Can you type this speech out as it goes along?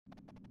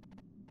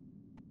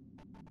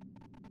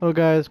Hello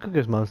guys,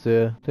 Cookies Monster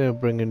here. Today I'll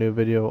bring a new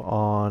video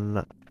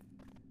on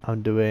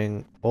I'm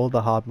doing all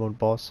the hard mode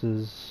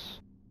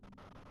bosses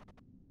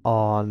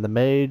on the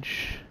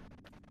Mage,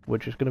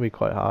 which is going to be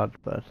quite hard,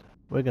 but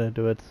we're going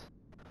to do it.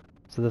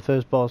 So the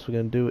first boss we're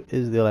going to do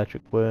is the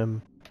Electric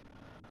Worm,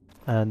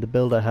 and the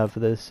build I have for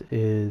this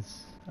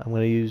is I'm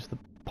going to use the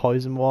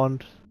Poison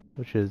Wand,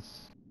 which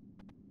is,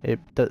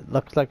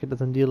 looks like it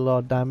doesn't deal a lot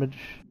of damage,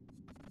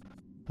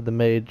 but the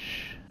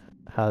Mage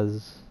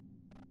has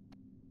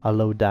a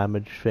low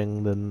damage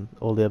thing than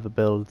all the other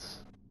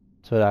builds,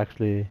 so it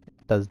actually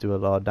does do a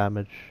lot of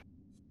damage.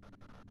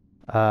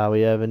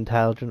 We have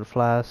Intelligent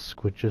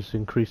Flask, which just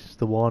increases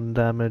the wand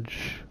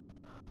damage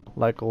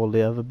like all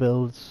the other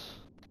builds.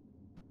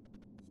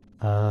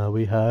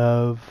 We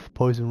have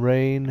Poison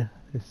Rain.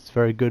 It's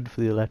very good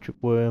for the Electric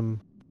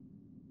Worm.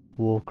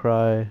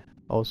 Warcry,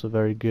 also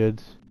very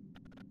good.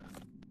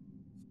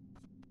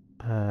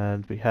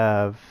 And we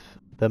have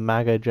the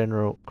Magi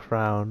General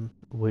Crown,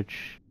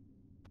 which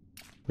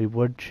we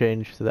would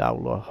change to the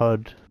Outlaw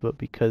Hood, but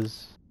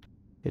because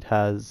it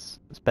has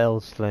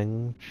spell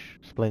Slinger,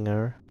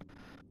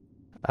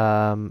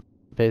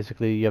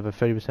 basically you have a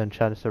 30%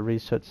 chance to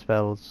reset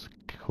spells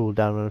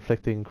cooldown when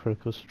inflicting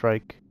critical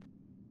strike,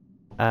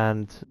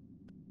 and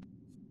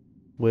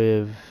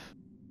with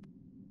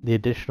the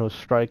additional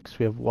strikes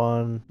we have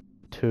 1,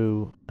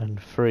 2,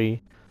 and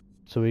 3,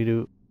 so we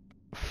do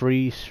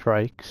 3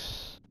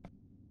 strikes,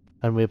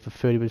 and we have a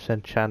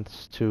 30%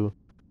 chance to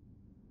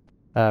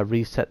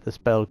reset the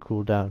spell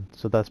cooldown,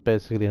 so that's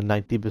basically a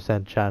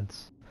 90%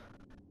 chance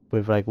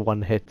with like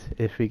 1 hit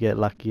if we get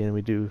lucky and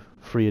we do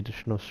 3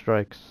 additional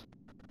strikes.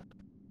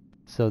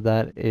 So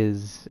that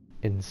is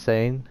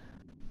insane.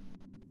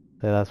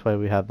 So that's why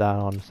we have that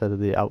on instead of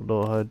the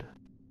Outlaw Hood.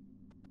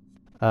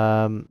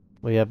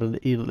 We have Elite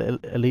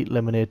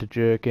Eliminator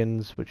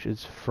Jerkins, which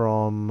is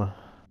from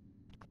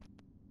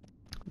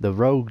the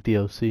Rogue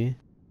DLC,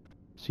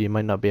 so you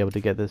might not be able to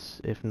get this.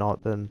 If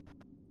not, then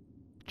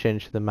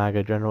change to the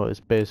Magi General. Is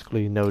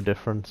basically no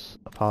difference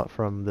apart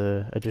from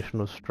the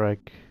additional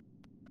strike,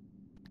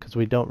 because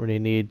we don't really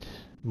need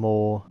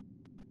more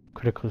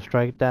critical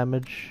strike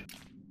damage,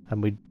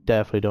 and we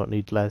definitely don't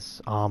need less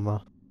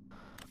armor.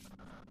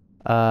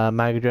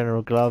 Magi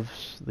General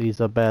gloves, these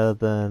are better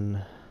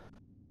than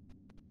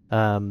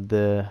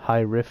the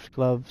High Reaper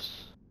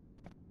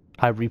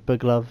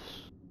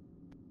gloves.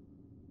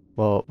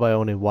 Well, by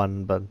only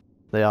 1, but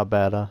they are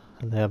better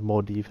and they have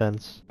more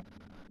defense.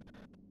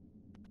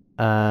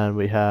 And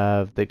we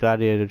have the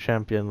Gladiator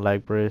Champion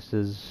leg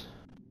braces,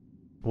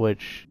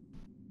 which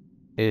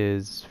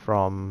is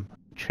from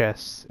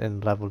chests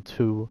in level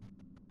 2.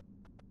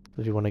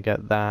 If you want to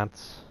get that,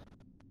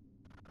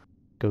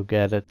 go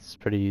get it. It's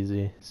pretty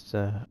easy. It's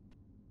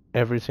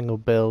every single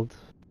build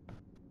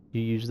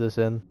you use this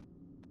in,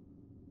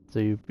 so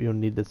you'll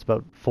need this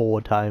about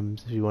 4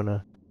 times if you want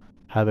to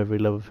have every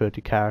level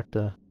 30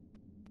 character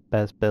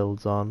best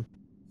builds on.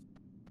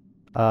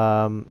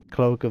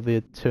 Cloak of the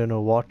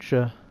Eternal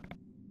Watcher.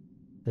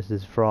 This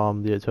is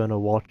from the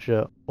Eternal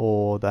Watcher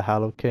or the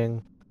Hallow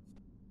King.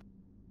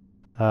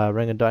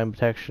 Ring of Dying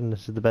Protection.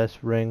 This is the best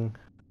ring.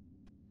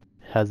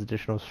 It has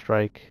additional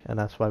strike, and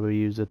that's why we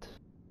use it.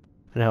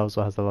 And it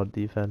also has a lot of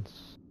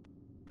defense.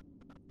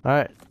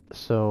 Alright,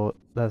 so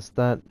that's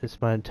that.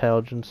 It's my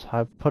intelligence.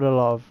 I put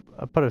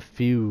a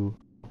few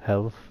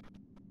health.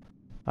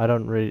 I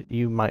don't really.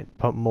 You might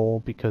put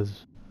more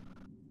because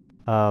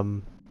I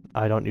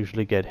don't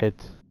usually get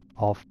hit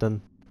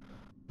often.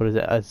 But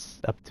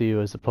it's up to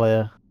you as a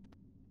player.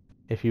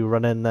 If you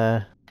run in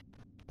there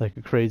like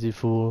a crazy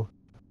fool,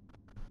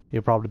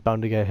 you're probably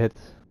bound to get hit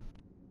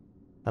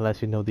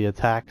unless you know the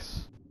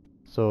attacks.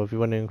 So if you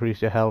want to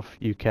increase your health,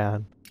 you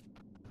can.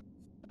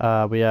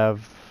 We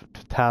have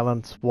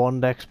talents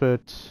Wand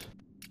Expert,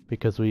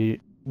 because we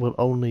will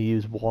only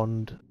use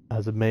Wand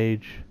as a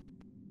mage,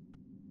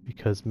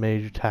 because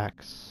mage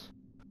attacks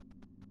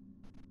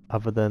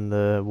other than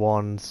the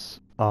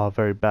wands are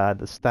very bad.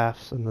 The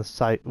staffs and the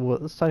scythe, well,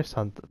 the scythes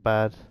aren't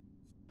bad,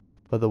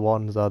 but the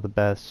wands are the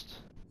best.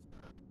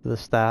 The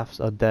staffs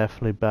are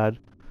definitely bad.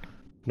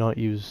 Not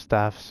use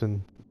staffs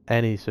in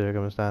any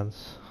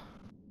circumstance,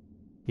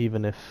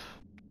 even if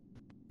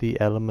the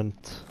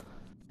element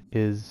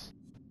is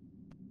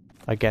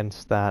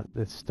against that.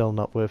 It's still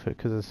not worth it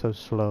because it's so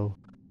slow.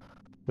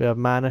 We have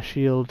Mana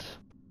Shield.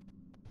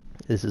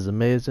 This is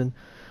amazing.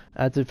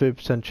 Adds a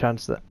 30%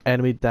 chance that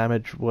enemy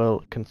damage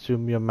will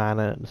consume your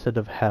mana instead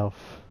of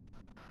health.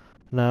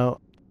 Now,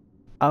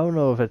 I don't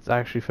know if it's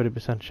actually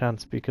 30%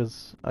 chance,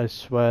 because I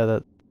swear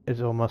that it's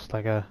almost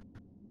like a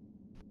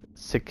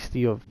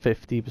 60 or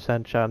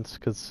 50% chance,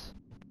 because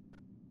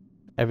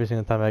every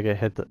single time I get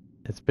hit,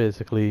 it's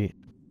basically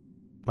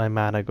my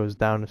mana goes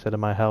down instead of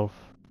my health.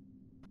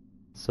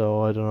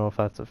 So I don't know if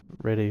that's a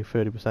really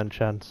 30%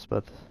 chance,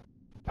 but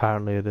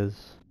apparently it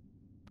is.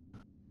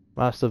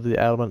 Master of the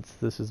Elements,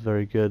 this is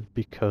very good,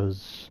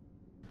 because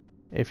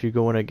if you're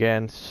going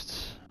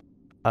against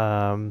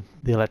the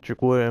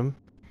Electric Worm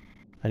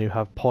and you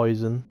have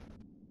poison,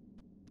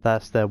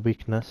 that's their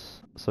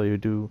weakness, so you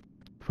do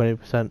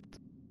 20%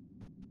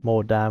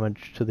 more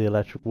damage to the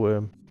electric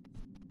worm.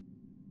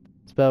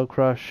 Spell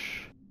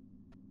Crush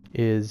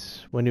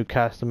is when you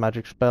cast a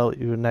magic spell,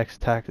 your next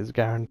attack is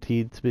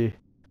guaranteed to be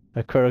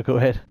a critical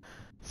hit.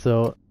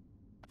 So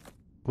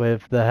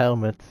with the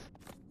helmet,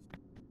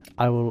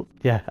 I'll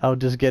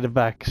just get it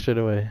back straight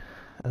away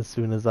as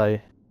soon as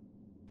I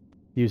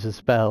use a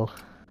spell.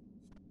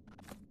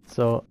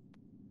 So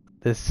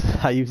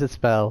I use a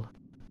spell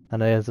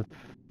and I have a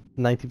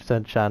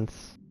 90%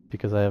 chance,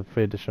 because I have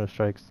 3 additional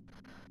strikes,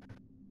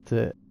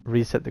 to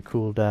reset the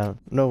cooldown.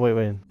 No,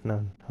 wait,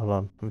 no, hold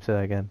on, let me say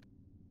that again.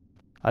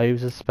 I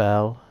use a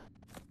spell,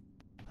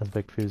 that's a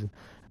bit confusing.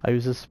 I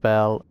use a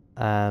spell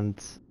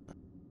and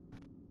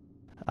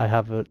I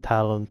have a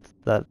talent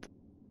that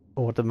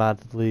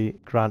automatically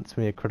grants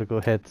me a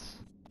critical hit,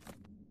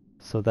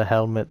 so the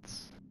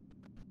helmets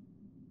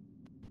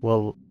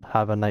will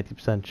have a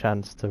 90%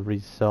 chance to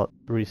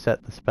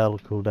reset the spell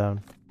cooldown.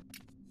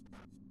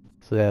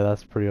 So yeah,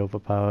 that's pretty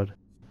overpowered.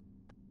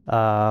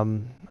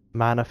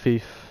 Mana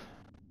Thief,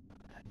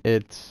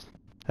 it's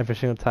every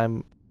single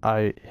time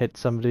I hit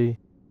somebody,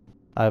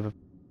 I have a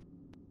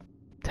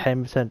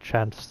 10%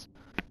 chance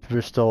to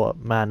restore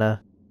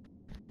mana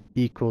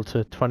equal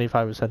to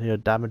 25% of your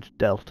damage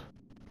dealt.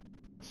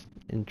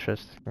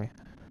 Interesting.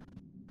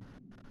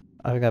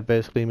 I think that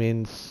basically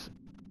means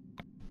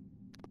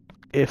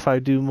if I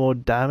do more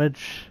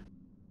damage,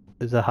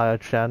 there's a higher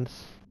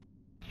chance.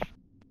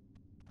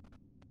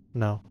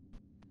 No.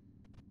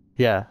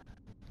 Yeah.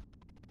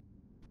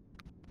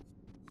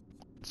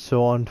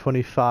 So on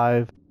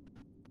 25,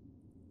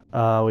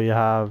 we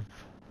have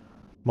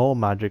more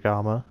magic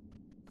armor.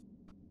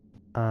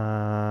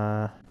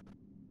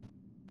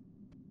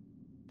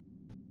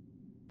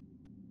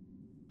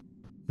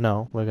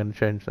 No, we're going to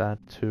change that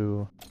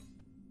to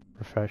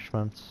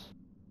refreshments.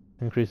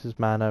 Increases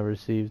mana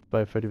received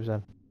by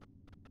 30%.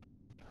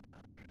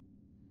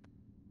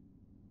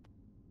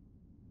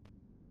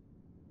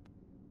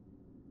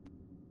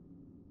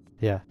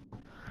 Yeah.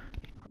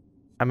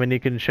 I mean, you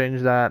can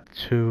change that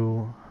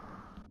to...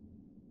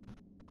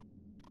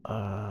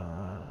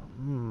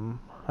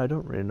 I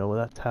don't really know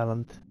that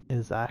talent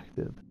is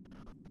active.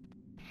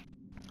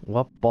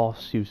 What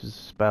boss uses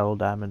spell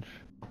damage?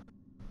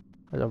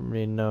 I don't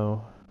really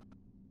know.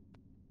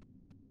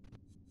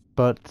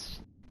 But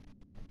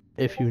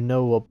if you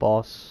know what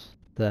boss,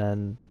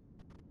 then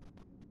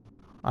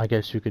I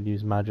guess you could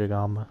use magic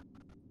armor.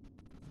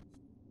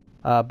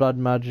 Blood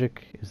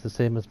magic is the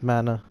same as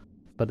mana,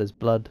 but it's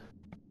blood,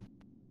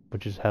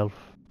 which is health.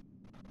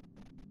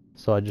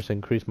 So I just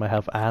increase my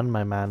health and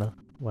my mana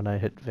when I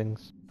hit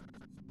things.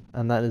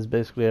 And that is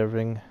basically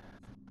everything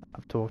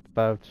I've talked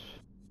about.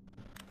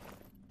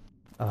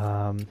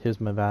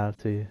 Here's my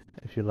vanity,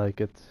 if you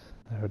like it.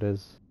 There it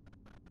is.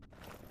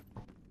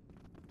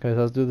 Okay,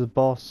 so let's do the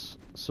boss.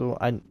 So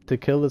to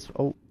kill this,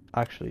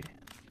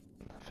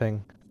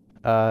 thing.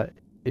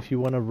 If you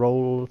want to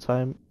roll all the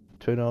time,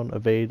 turn on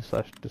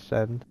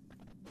evade/descend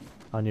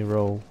on your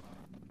roll.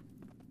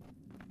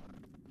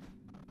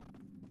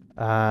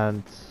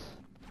 And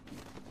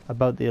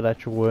about the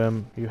electro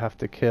worm, you have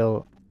to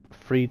kill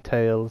 3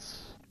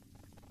 tails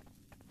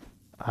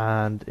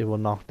and it will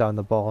knock down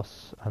the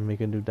boss and we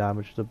can do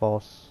damage to the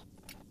boss.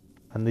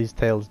 And these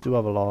tails do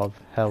have a lot of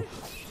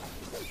health,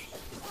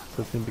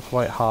 so it's going to be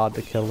quite hard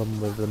to kill them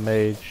with the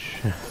mage,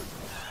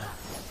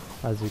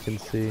 as you can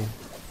see.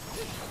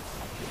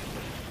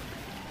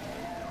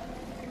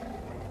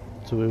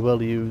 So we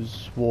will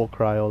use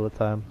Warcry all the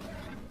time,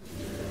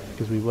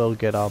 because we will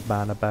get our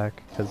mana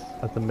back, because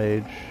as the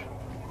mage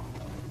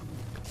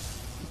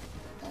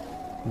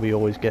we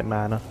always get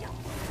mana.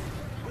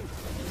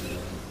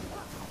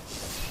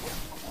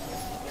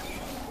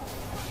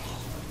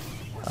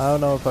 I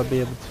don't know if I'll be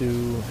able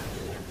to,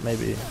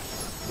 maybe,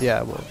 yeah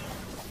I will.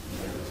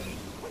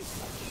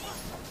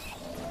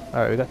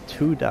 Alright, we got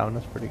 2 down,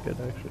 that's pretty good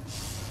actually,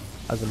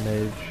 as a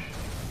mage.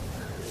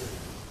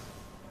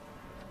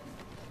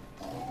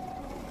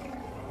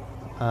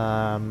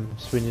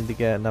 So we need to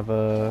get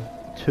another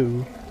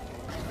 2,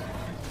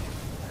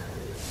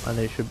 and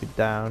they should be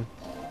down.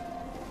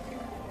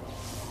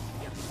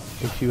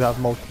 If you have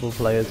multiple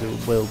players,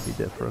 it will be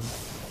different.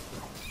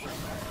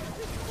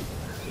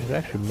 You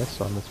actually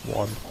missed on this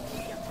one.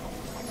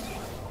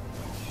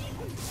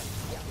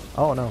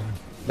 Oh no,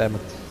 damn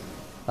it.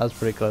 That was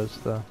pretty close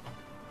though.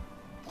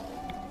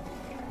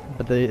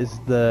 But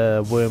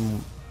the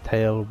worm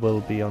tail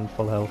will be on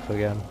full health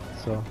again,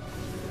 so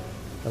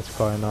that's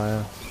quite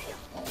annoying.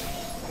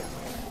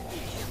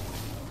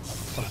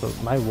 Also,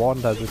 my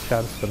wand has a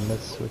chance to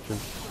miss, which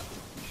is,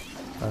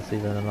 that's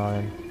even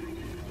annoying.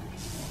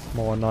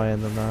 More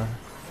annoying than that.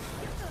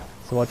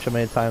 So watch how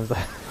many times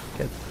I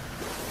get.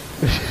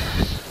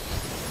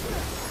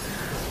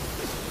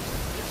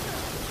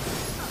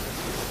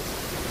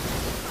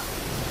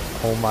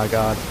 Oh my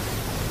god.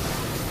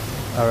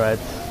 Alright.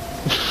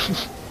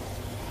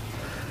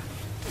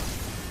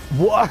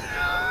 What?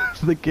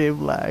 The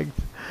game lagged.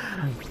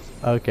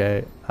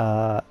 Okay,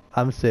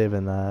 I'm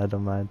saving that, I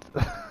don't mind.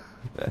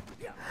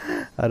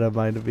 I don't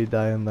mind if we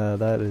die in there,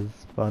 that is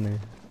funny.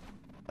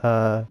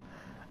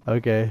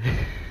 Okay.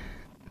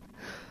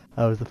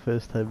 That was the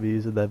first time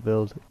using that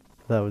build.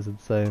 That was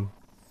insane.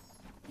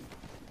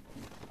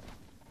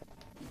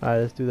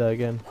 Alright, let's do that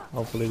again.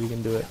 Hopefully we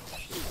can do it.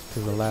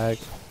 Because the lag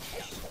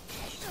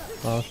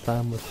last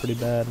time was pretty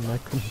bad and I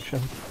couldn't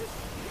jump.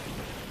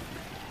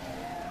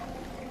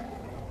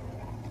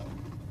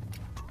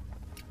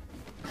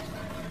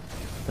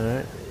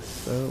 Alright,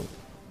 so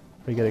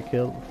we gotta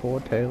kill 4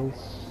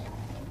 tails.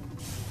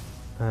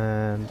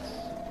 And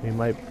we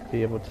might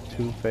be able to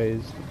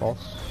 2-phase the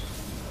boss.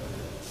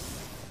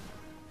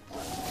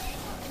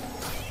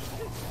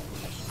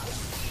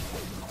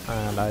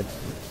 And I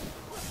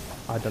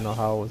don't know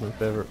how I wasn't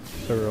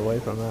further away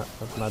from that.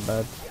 That's my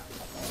bad.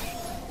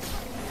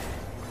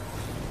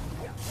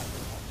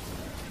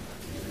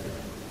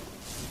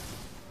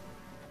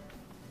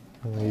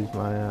 I'm gonna use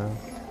my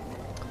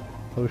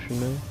potion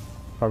now.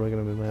 Probably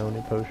gonna be my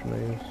only potion I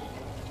use.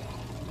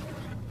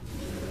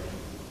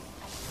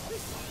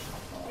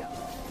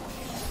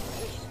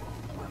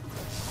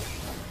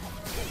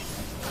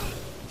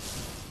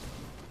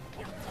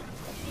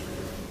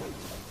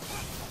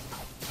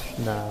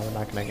 Nah, we're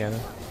not gonna get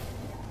it.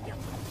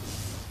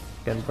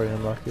 Getting pretty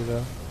unlucky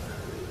though.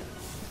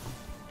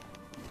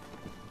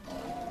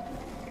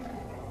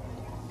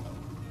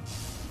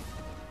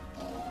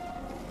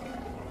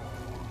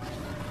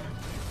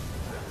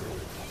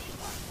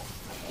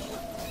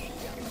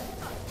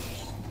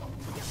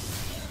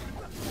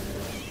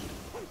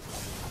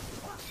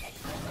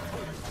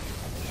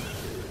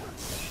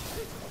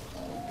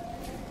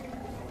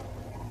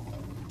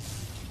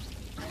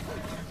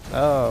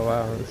 Oh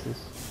wow, this is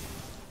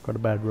quite a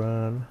bad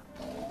run.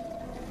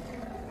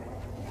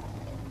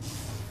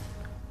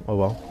 Oh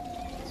well,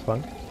 it's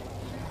fun.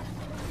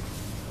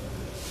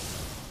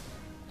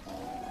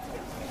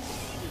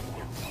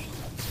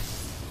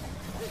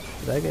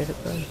 Did I get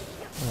hit then?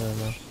 I don't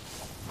know.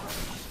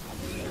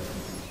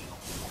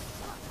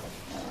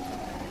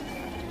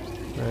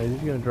 Alright, he's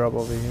gonna drop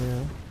over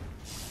here.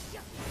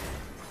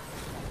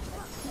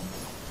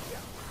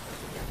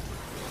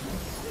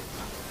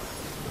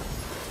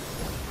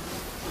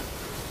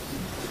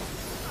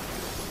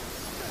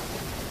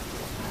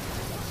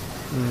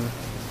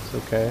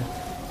 It's okay.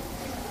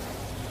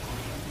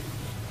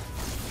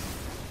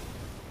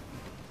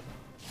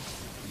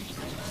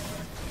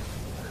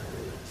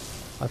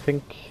 I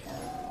think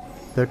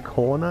the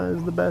corner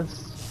is the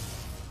best.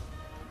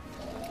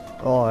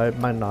 Oh, I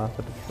might not.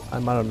 I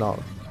might have not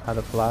had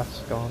a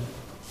flask on.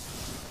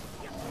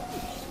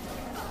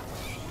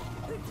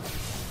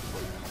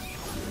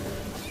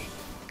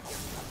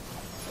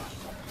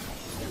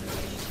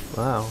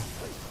 Wow.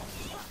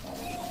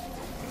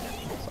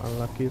 It's the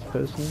unluckiest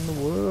person in the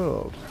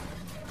world.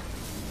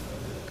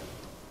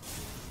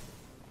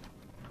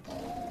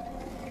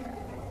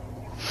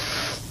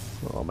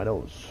 Oh, my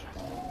nose.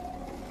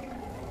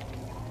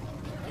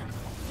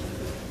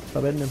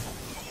 Stop hitting him.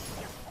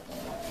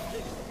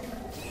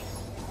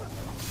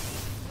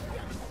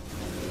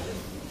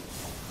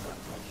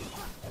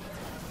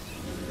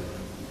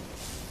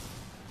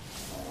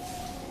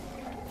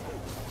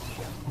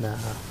 Nah,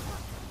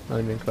 not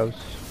even close.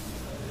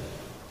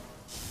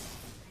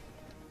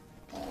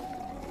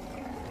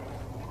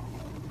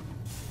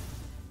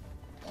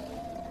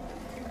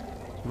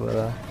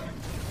 But,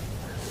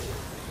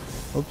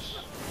 oops,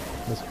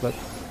 misclick.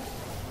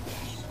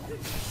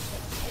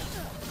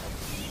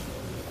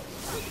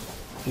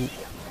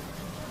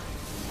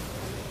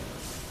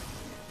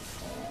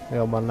 We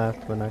got one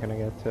left, we're not gonna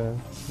get to,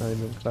 not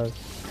even close.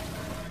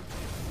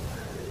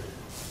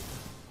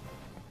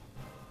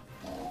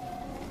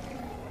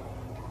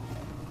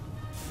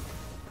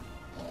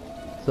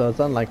 So it's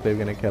unlikely we're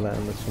gonna kill it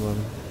in this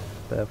one.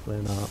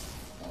 Definitely not.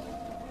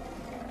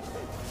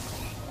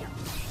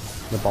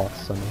 The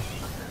boss, I mean.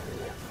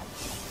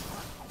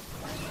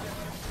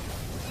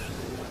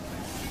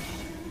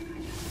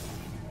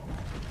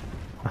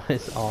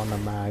 It's on a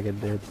Magi,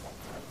 dude.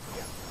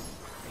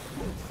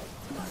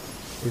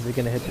 Is it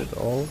gonna hit it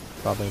all?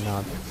 Probably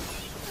not.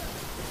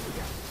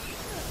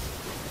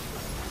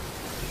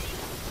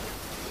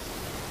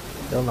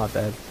 Still not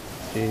dead.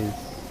 Jeez.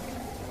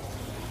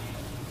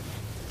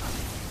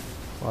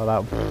 Well,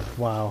 that,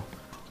 wow.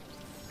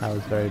 That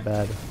was very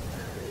bad.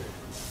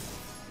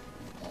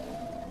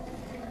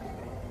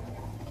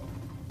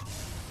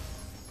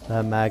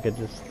 That Magi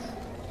just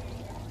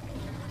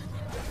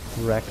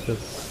wrecked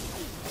us.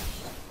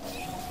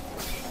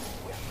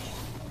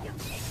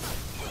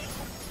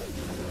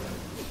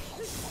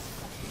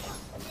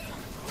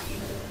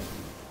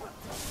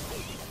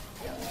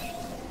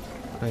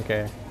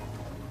 Okay.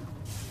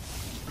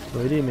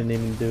 We didn't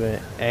even do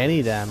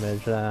any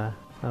damage. That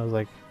was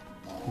like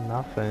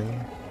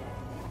nothing.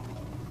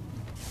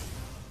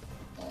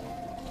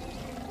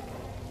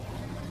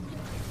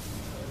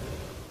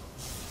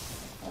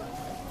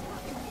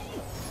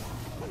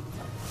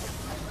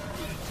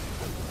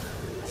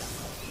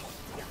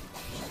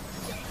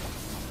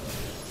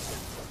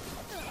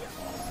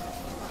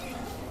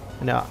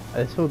 Now,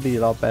 this would be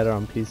a lot better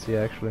on PC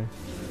actually,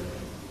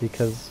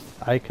 because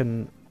I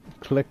can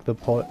click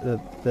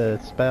the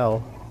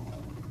spell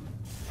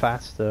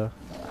faster,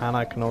 and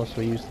I can also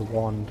use the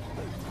wand.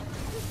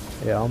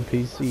 Yeah, on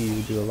PC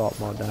you do a lot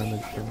more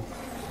damage than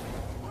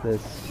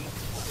this.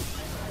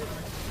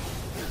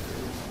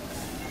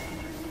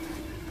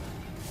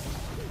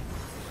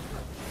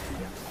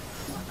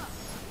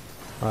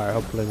 Alright,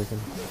 hopefully we can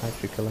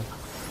actually kill him.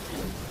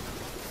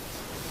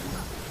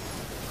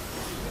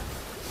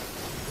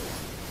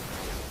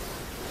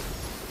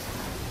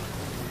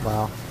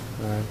 Wow,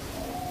 alright.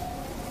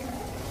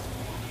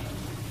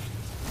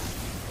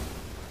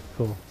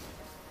 Cool.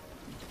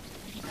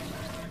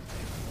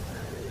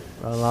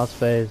 Well, last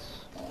phase.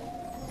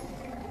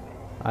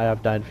 I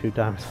have died a few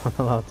times on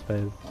the last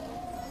phase.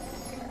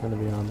 I'm gonna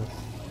be honest.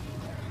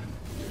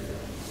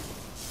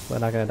 We're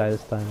not gonna die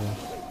this time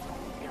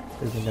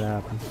though. Isn't gonna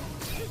happen.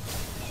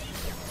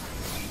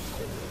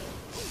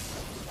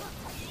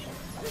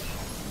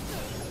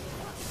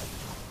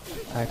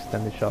 I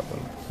accidentally shot the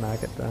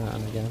maggot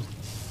down again.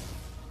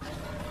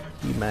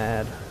 Be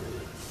mad.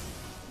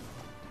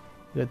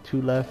 We got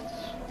 2 left.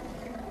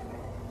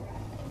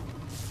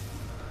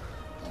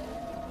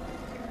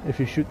 If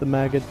you shoot the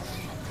maggots,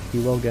 he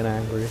will get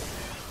angry.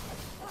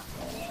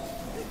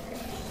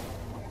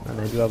 And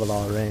they do have a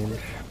lot of range.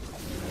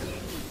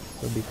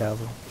 So be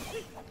careful.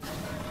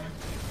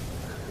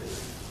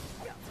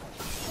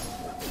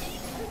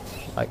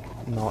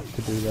 Like, not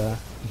to do that.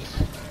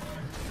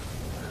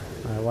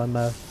 Alright, 1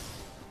 left.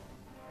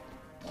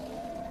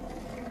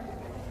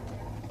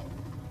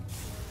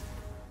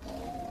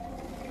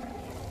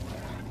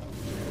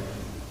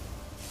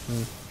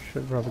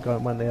 Should probably go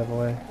and went the other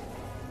way.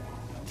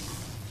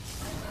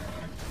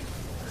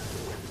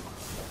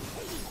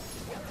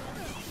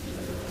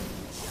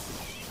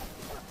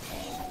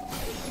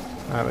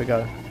 Alright, we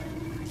got it.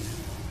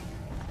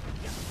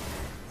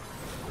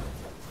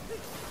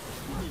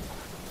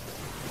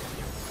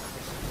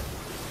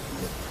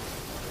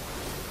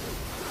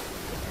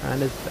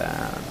 And it's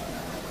down.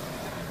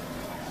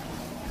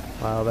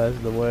 Wow, there's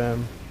the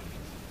worm.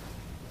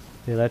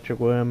 The electric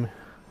worm.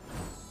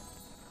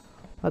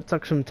 That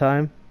took some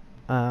time.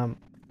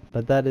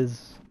 But that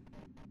is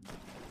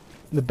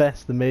the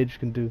best the mage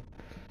can do.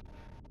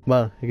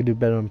 Well, he can do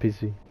better on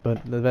PC,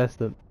 but the best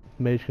that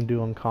mage can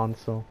do on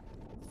console.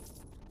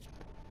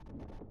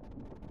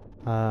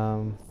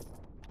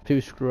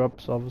 Few screw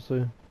ups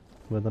obviously,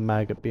 with the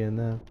maggot being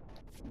there.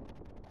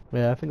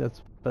 Yeah, I think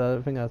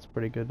that's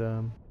pretty good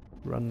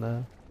run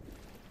there.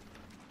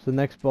 So the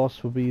next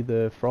boss will be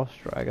the frost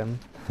dragon,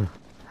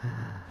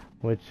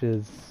 which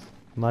is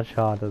much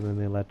harder than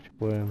the electric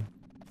worm.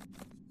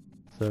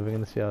 So we're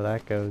gonna see how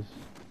that goes.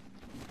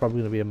 Probably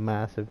gonna be a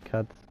massive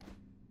cut,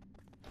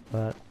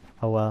 but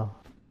oh well.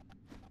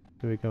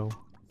 Here we go.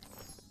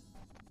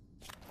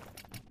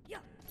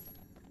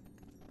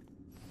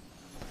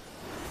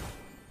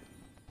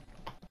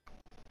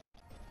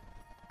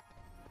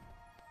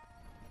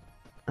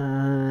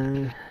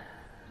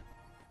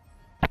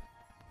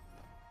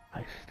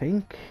 I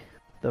think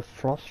the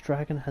frost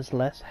dragon has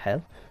less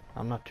health.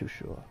 I'm not too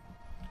sure.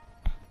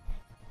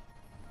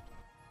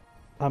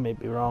 I may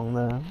be wrong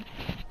there.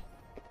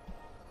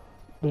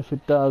 If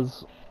it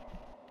does,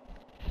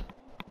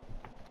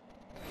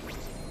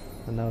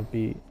 then that would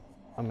be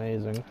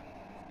amazing.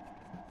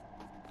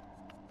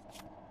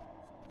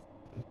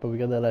 But we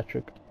got the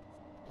electric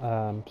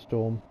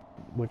storm,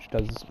 which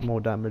does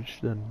more damage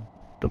than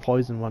the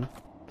poison one.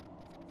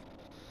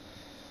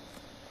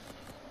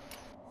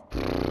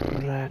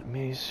 Let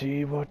me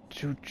see what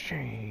to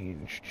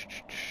change.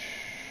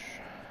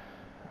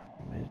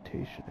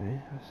 Meditation, eh?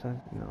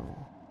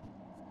 No.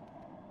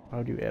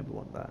 How do you ever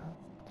want that?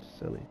 It's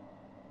silly.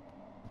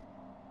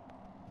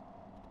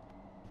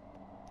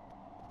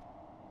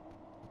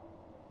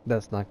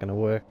 That's not gonna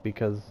work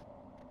because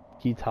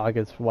he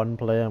targets one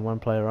player and one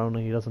player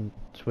only. He doesn't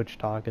switch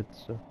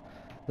targets, so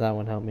that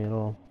won't help me at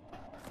all.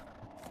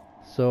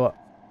 So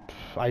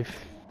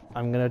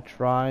I'm gonna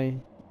try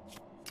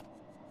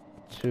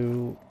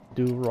to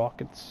do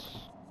rockets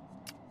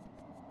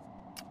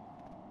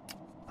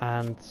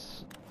and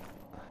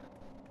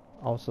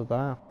also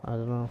that, I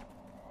don't know.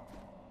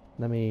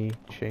 Let me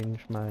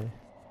change my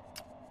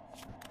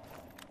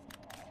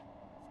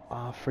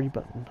free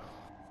button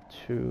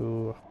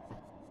to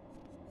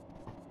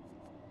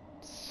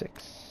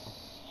 6.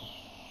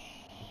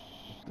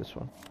 This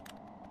one.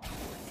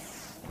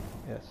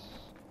 Yes.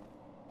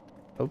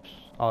 Oops.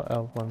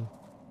 L1.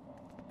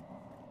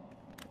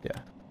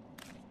 Yeah.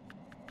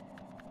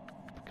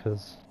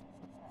 Because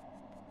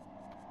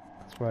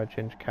that's where I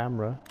change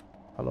camera.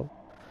 Hello.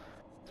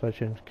 So I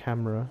change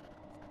camera.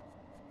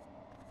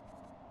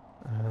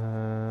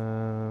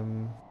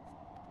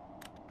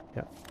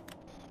 Yeah.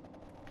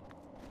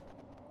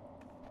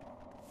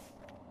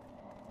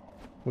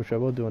 Which I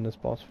will do in this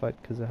boss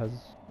fight because it has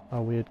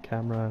a weird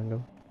camera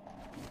angle.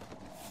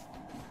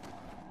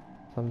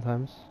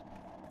 Sometimes.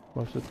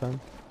 Most of the time.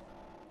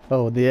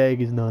 Oh, the egg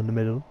is not in the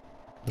middle.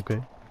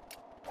 Okay.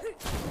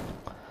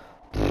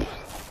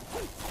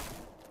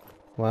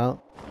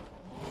 Well,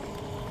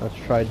 let's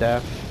try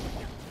death.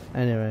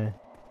 Anyway,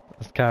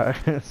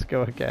 let's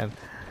go again.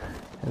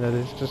 And then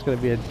there's just gonna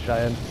be a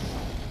giant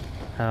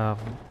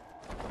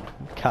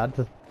cat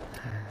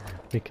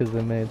because the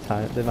amount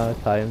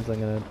of times I'm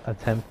gonna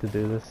attempt to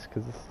do this,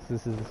 because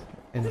this is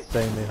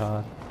insanely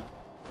hard.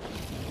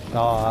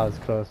 Oh, that was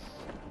close.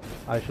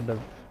 I should have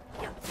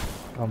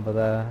gone over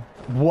there.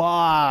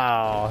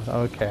 Wow!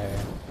 Okay.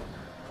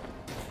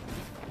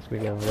 Let's go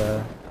over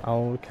there.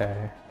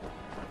 Okay.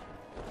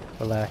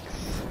 Relax.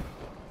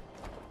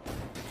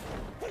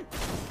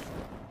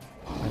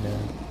 I know.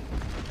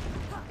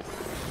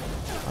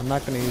 I'm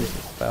not gonna use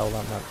the spell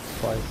that much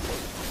twice.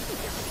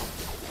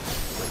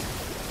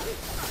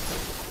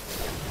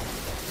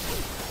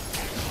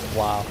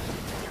 Wow.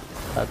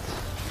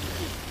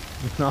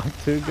 That's not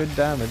too good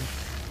damage.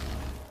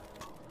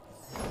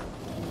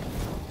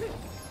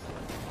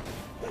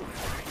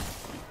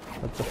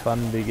 Let the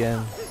fun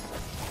begin.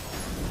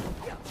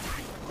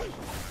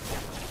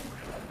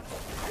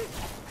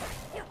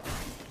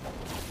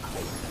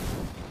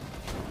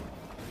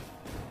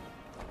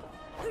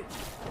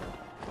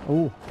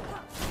 Ooh.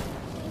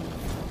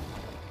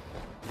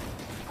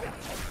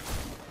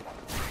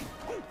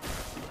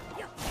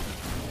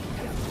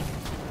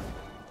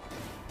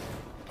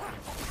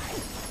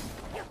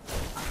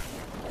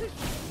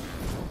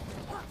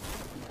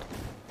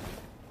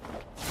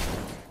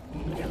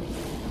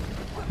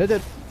 Hit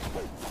it!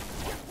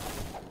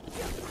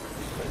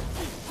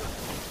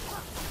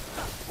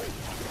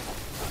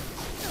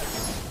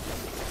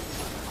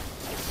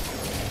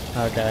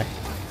 Okay.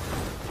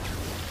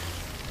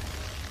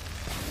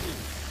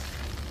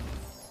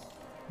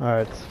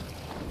 Alright.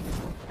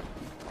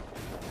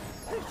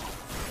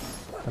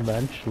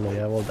 Eventually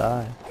I will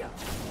die.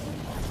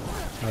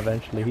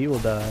 Eventually he will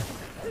die.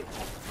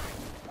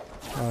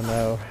 Oh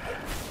no.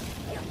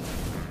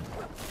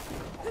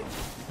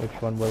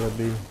 Which one will it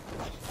be?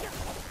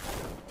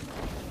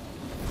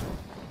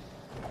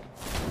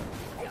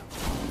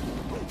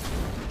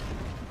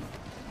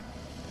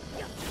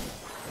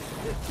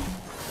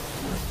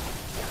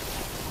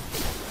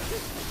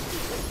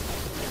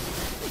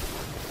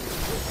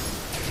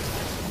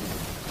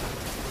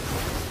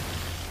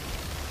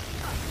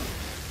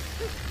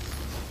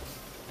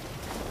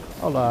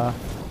 Hola.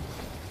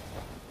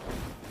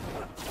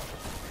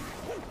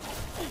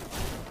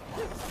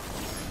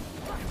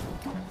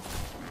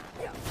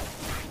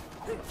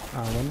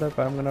 I wonder if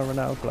I'm gonna run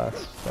out of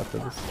glass after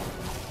this.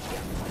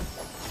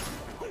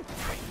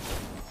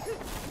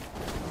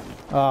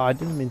 Oh, I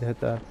didn't mean to hit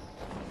that.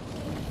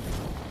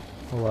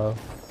 Oh well.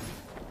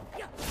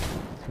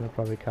 It's gonna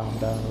probably calm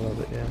down a little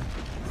bit, yeah.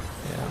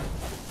 Yeah.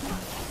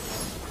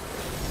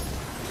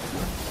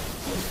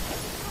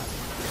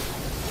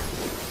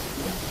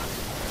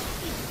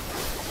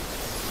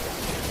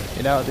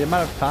 You know, the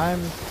amount of time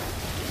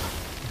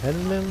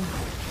hitting him,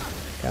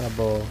 kind of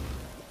bull.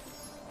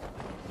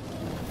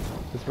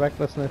 Does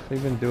recklessness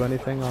even do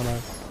anything on a...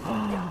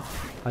 I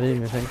didn't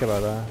even think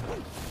about that.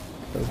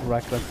 Does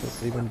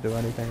recklessness even do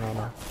anything on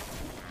a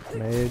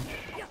mage?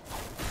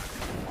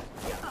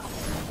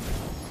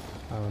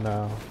 Oh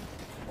no.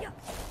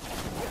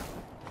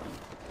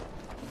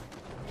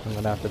 I'm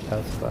gonna have to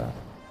test that.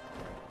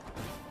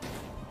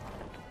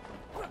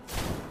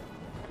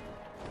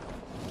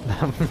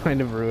 That might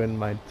have ruined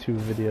my 2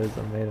 videos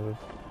I made of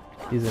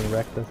using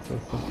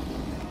recklessness.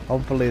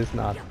 Hopefully it's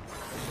not.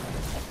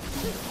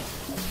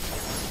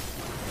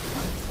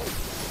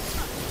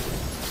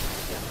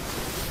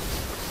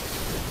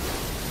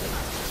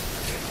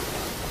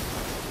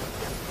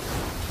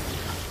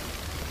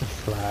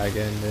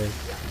 Slagging, dude.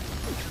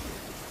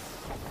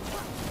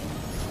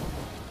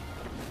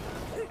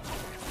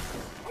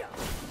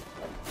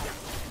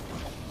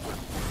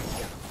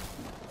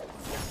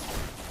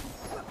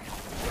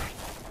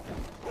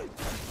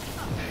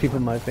 People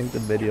might think the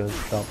video is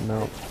stopped.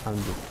 No, I'm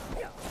just...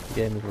 the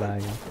game is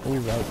lagging. Ooh,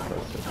 that was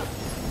close.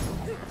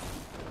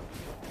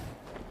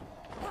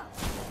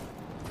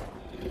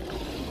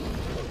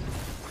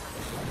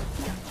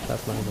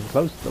 That's not even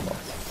close to the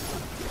boss.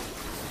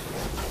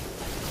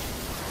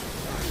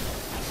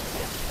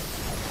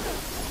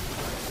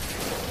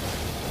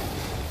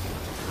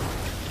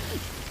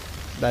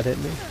 That hit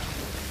me?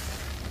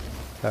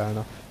 Fair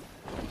enough.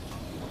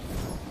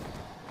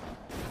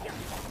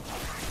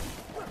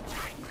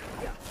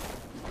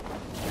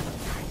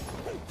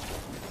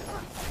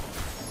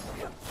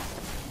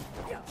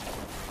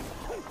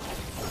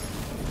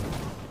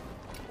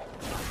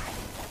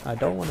 I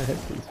don't want to hit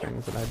these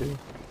things, and I do.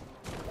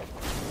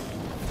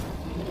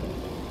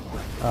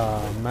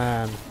 Oh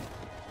man.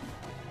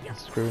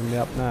 It's screwing me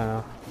up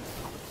now.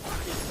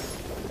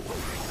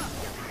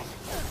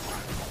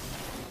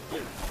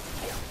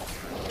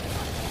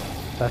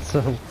 That's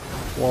a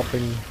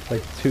whopping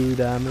like 2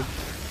 damage.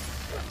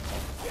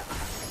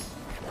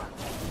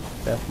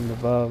 Definitely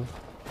above.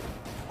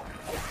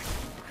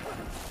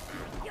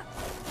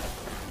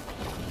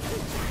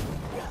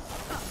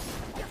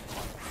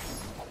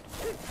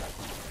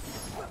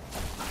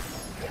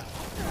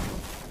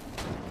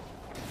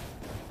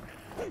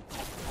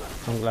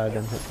 I'm glad I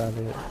didn't hit that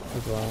hit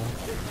as well.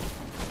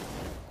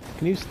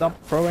 Can you stop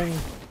throwing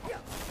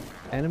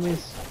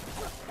enemies?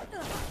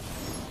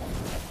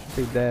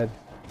 Be dead.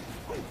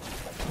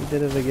 He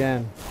did it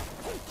again.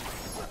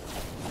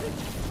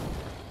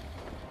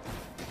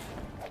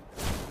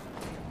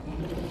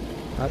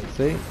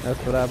 See? That's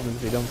what happens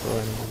if you don't throw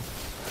anything.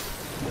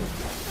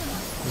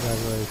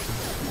 Congratulations.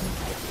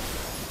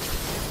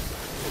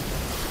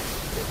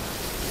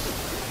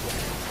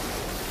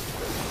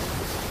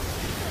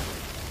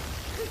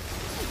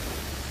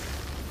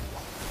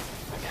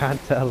 I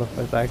can't tell if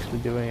it's actually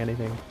doing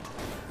anything.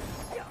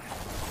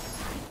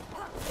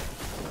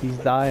 He's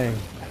dying.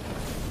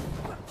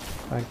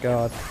 Thank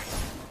God.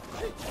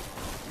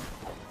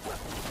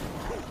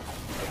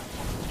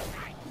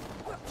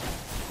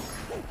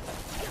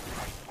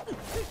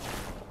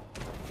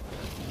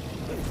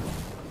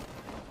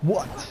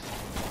 What?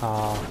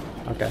 Ah,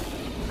 okay.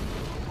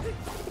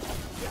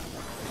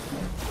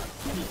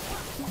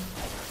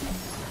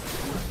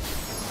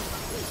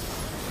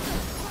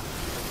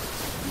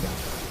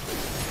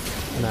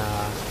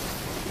 Nah.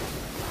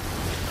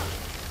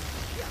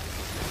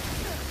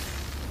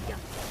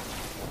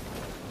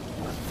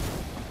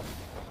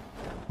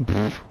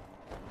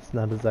 It's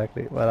not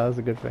exactly. Well, that was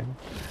a good thing.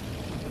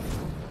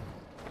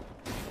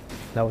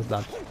 That was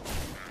not.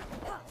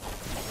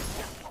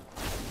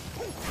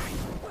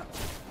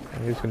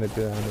 I'm just gonna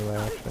do that anyway,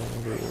 actually.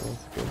 Maybe it was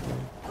a good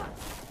thing.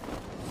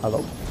 Hello?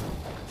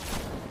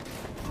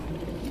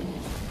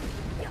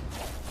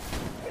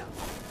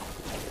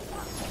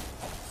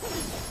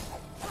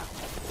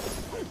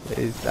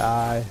 Please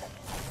die.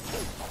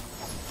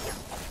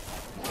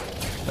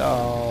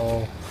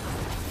 No.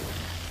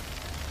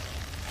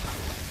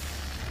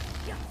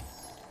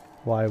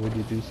 Why would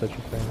you do such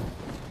a thing?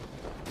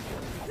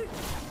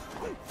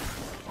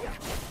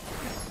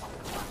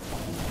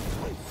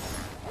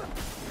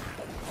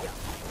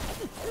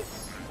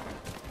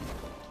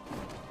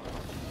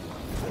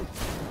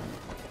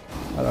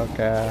 I don't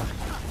care.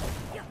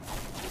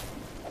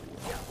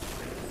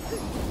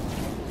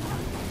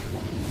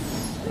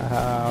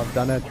 I've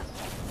done it.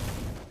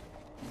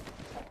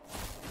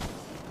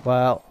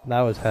 Well,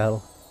 that was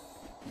hell.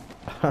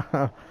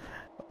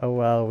 Oh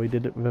well, we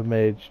did it with a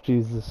mage.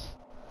 Jesus.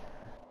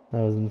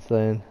 That was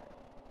insane.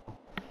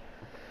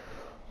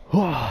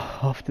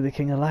 Off to the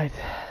King of Light.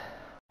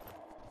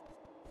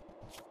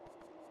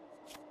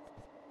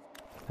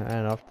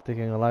 And off to the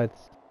King of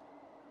Lights.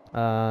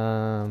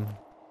 I'm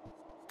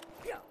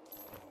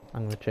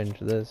gonna change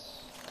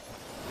this.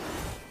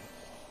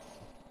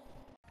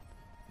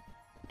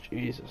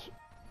 Jesus.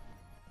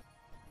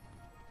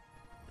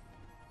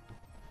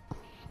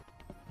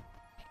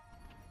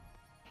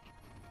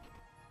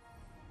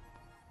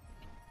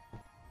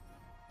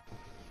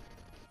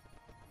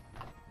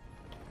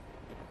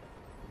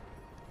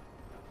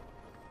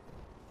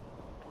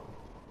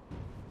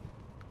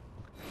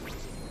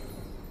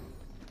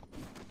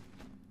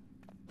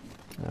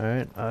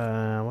 Alright,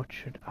 what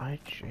should I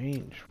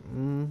change?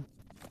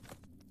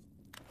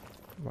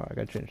 Well, I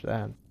gotta change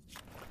that.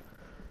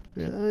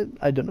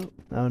 I don't know.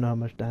 I don't know how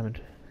much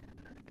damage.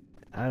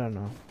 I don't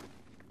know.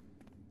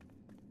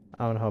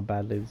 I don't know how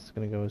badly this is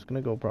gonna go. It's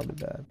gonna go probably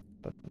bad,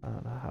 but I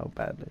don't know how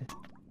badly.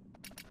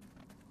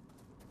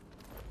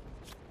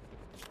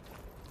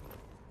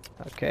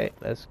 Okay,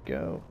 let's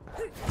go.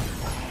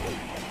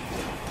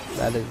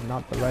 That is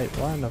not the right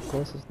one. Of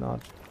course it's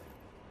not.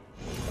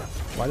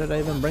 Why did I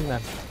even bring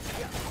that?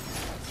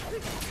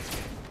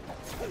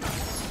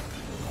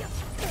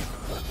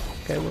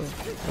 Okay, well,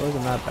 it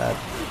wasn't that bad.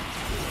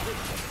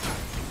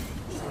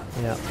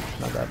 Yeah,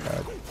 not that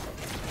bad.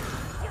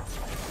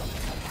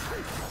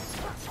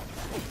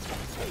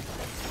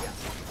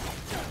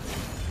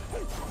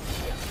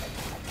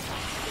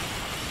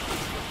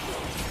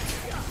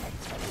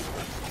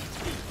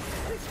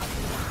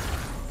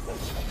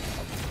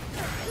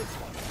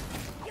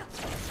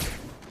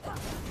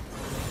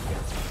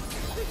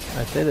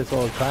 I say this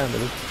all the time,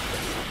 but it's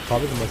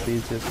probably the most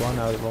easiest one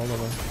out of all of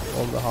them,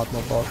 all the hard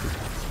mode bosses.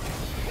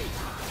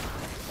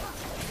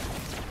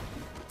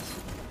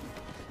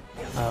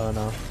 I don't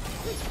know.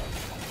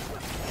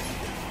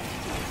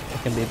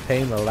 It can be a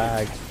pain to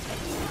lag.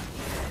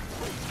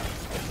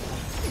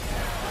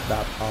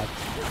 That part.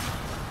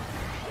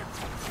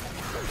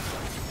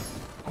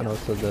 And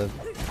also the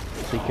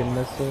Jerkin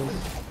missiles.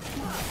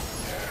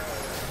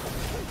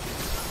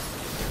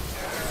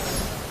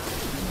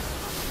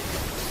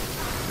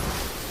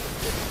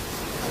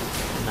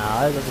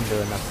 Nah, it doesn't do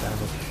enough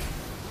damage.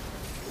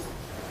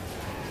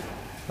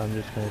 So I'm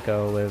just gonna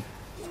go with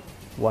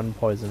one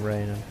poison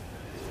rain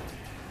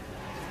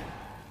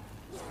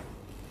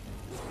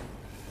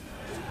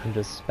and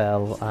just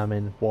spell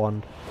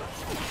wand.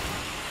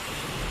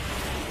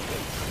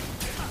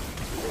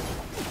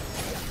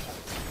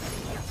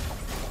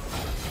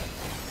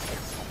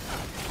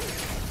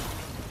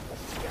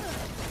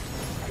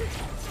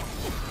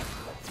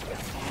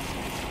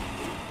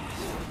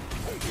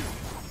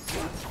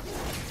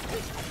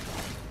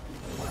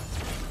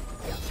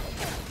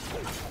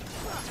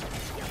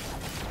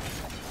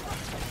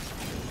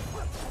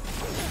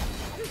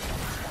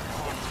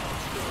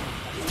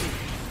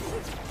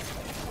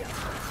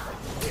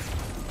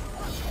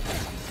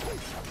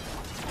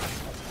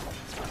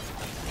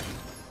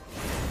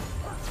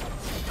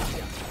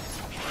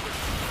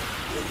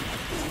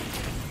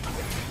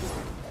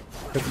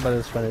 trick about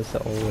this one is to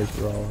always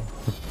roll.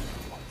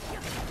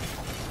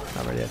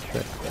 Not really a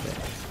trick, but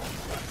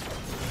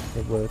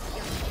it works.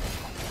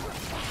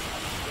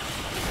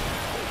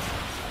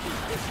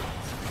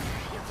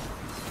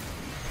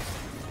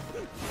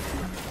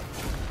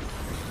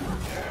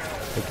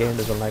 The game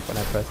doesn't like when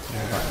I press the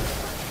button.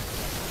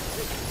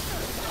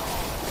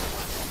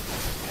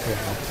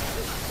 Yeah.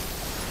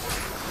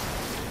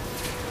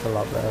 It's a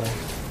lot better.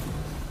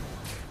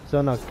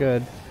 Still not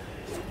good.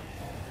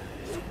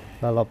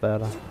 A lot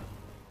better.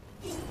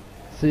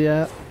 So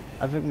yeah,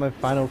 I think my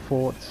final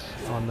thoughts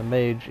on the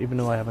Mage, even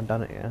though I haven't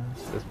done it yet,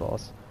 this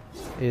boss,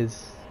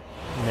 is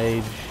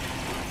Mage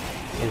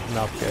is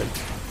not good.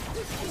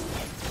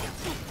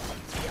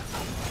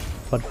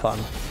 But fun.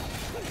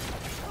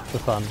 The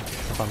fun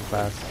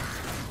class.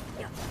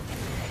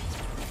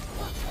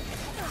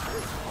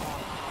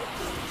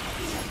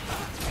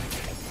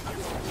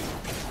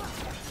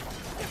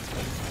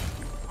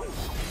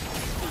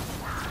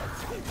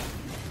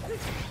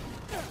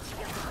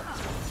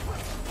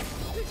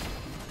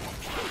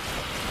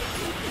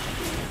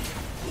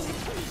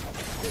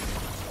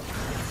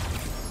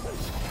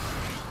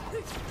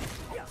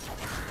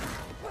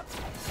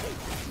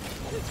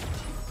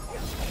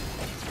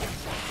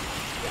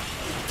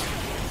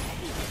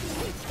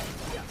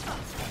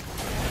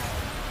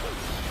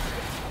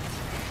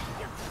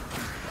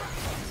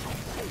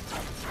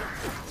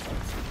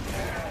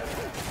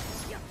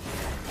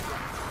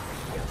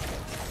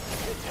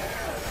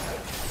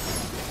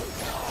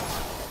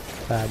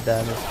 Bad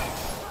damage.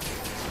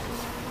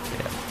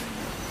 Yeah.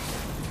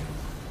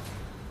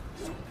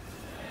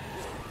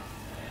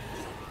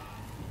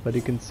 But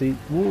you can see,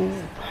 woo,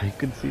 you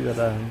can see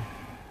that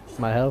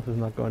my health is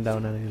not going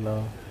down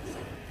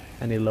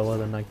any lower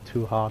than like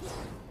 2 hearts.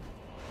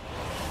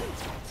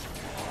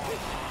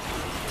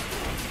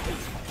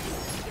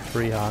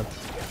 3 hearts.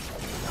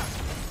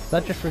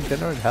 That just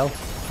regenerates health.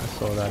 I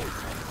saw that.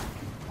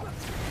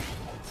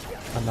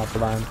 I'm not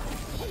blind.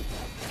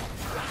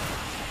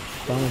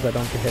 As long as I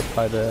don't get hit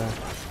by the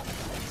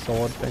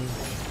sword thing,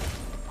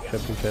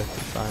 should be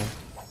perfectly fine.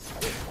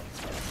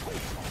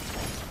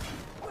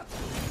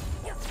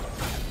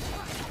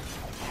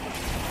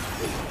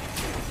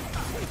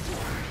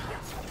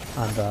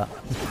 And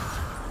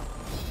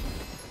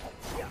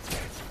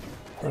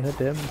don't hit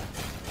him.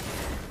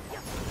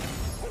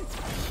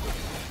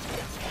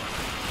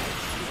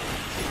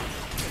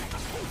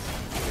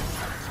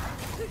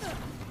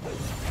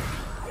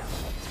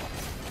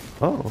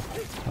 Oh,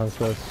 that was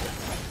close.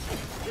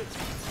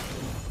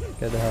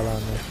 Get the hell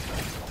on there.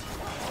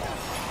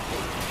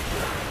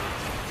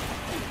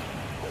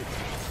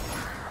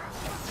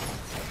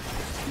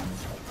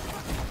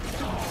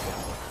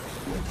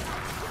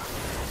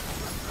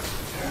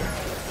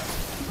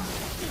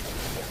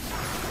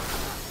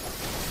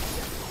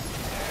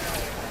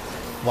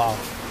 Wow.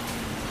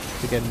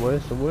 It's getting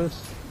worse and worse.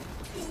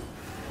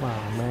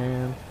 Wow,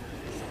 man.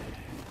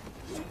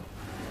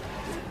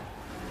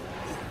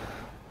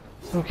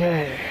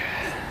 Okay.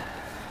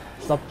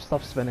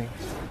 Stop spinning.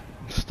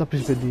 Stop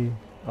spinning.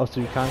 Oh, so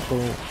you can't go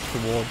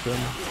towards them.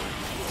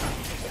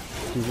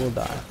 You will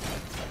die.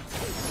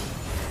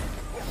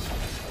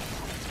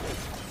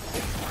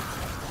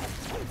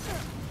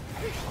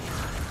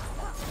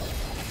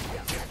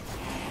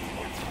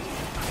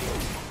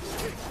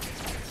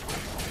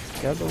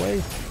 Get out of the way.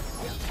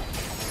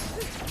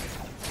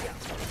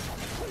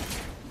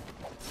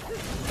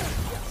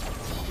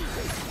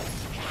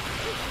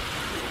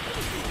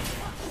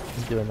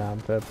 I'm doing that on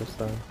purpose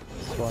though.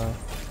 I swear.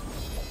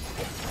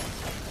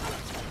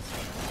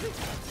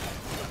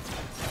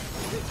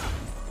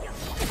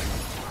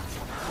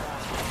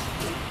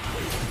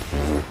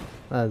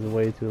 That is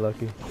way too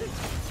lucky.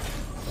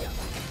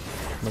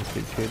 Must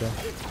be cheater.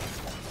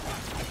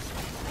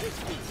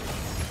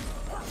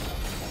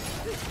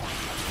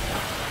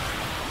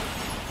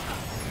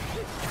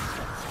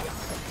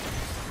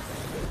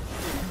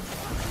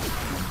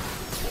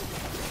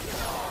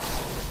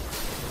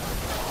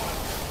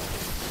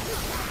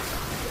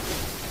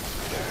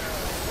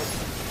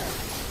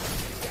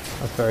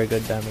 That's very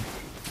good damage.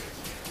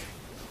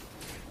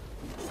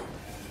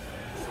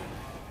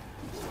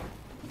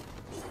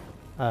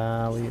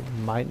 We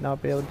might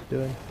not be able to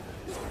do it.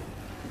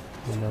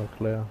 No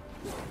clue.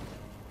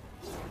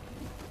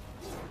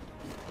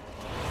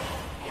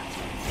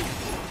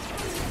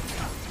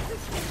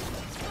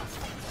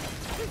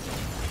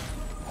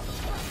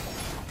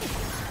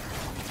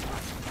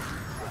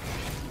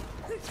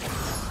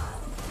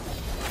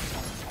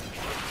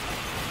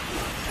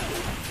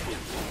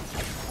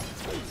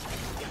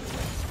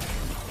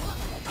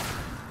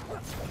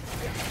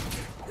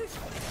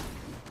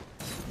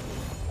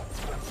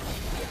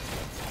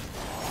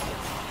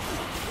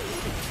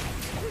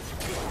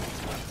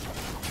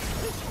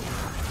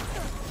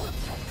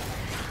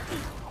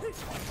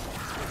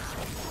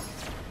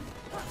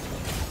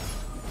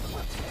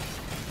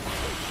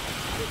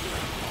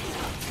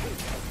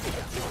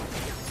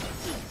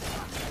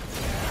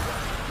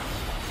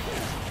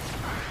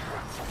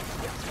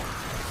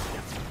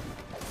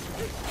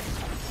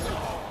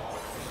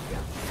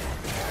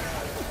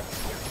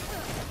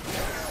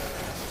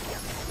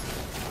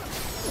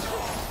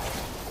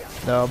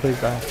 No, please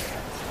die.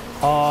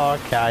 Oh,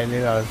 okay, I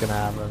knew that was gonna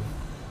happen.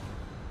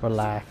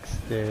 Relax,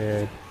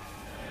 dude.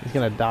 He's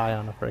gonna die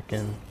on a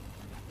frickin'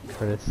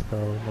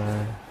 crystal,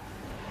 man.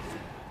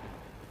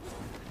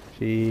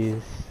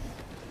 Jeez.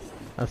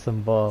 That's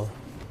some bull.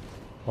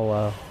 Oh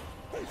well.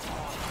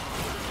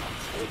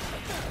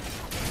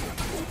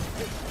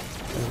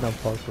 There's no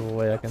possible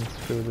way I can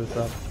screw this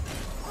up.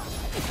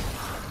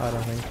 I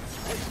don't think.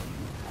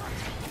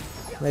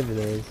 Maybe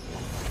there is.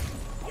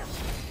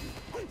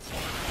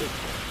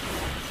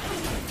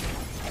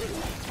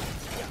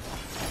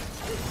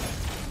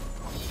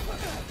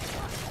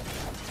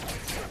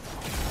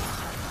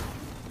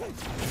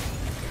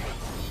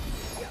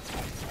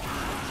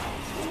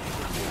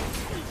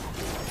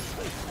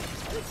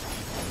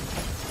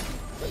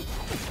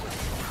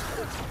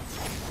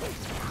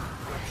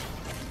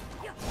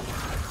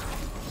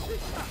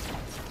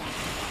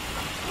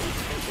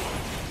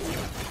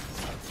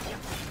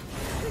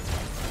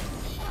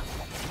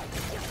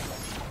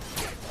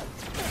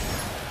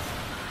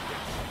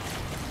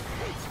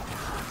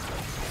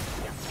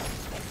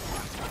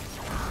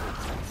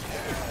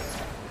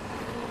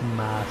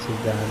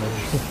 Massive damage.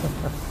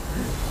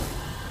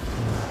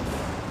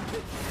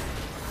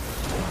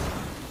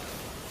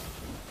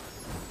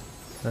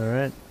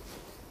 Alright.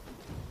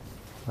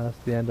 That's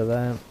the end of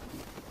that.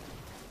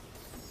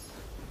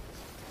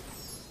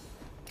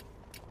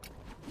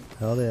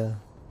 Hell yeah.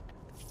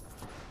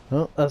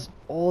 Well, that's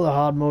all the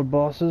hard mode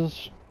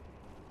bosses.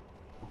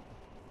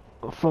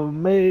 For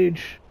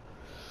Mage.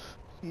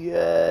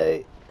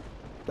 Yay.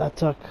 That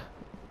took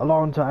a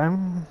long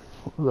time.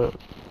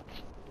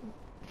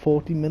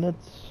 40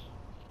 minutes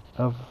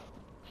of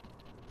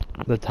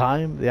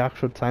the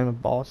actual time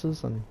of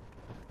bosses, and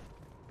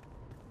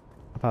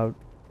about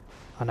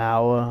an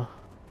hour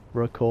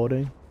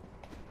recording.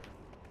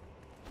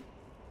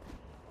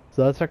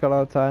 So that took a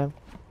lot of time.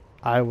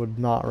 I would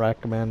not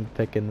recommend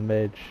picking the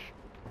Mage.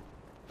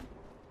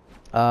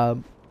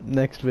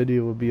 Next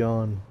video will be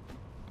on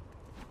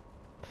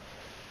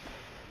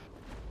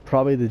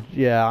probably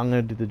I'm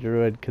gonna do the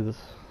Druid, because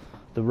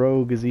the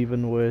Rogue is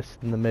even worse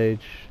than the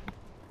Mage.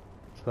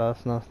 So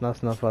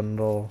that's not fun at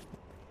all.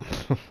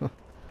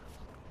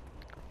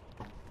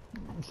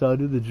 So I'll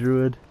do the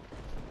Druid,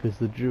 because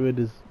the Druid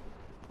is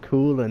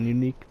cool and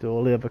unique to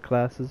all the other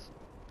classes.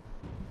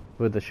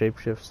 With the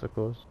shapeshifts, of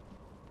course.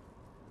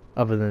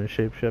 Other than the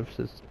shapeshifts,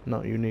 it's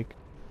not unique.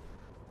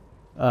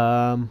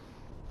 So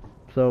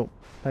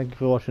thank you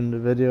for watching the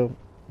video.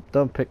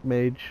 Don't pick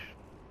Mage.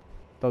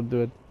 Don't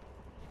do it.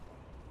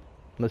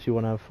 Unless you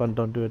want to have fun,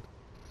 don't do it.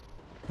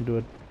 Don't do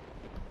it.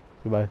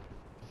 Goodbye.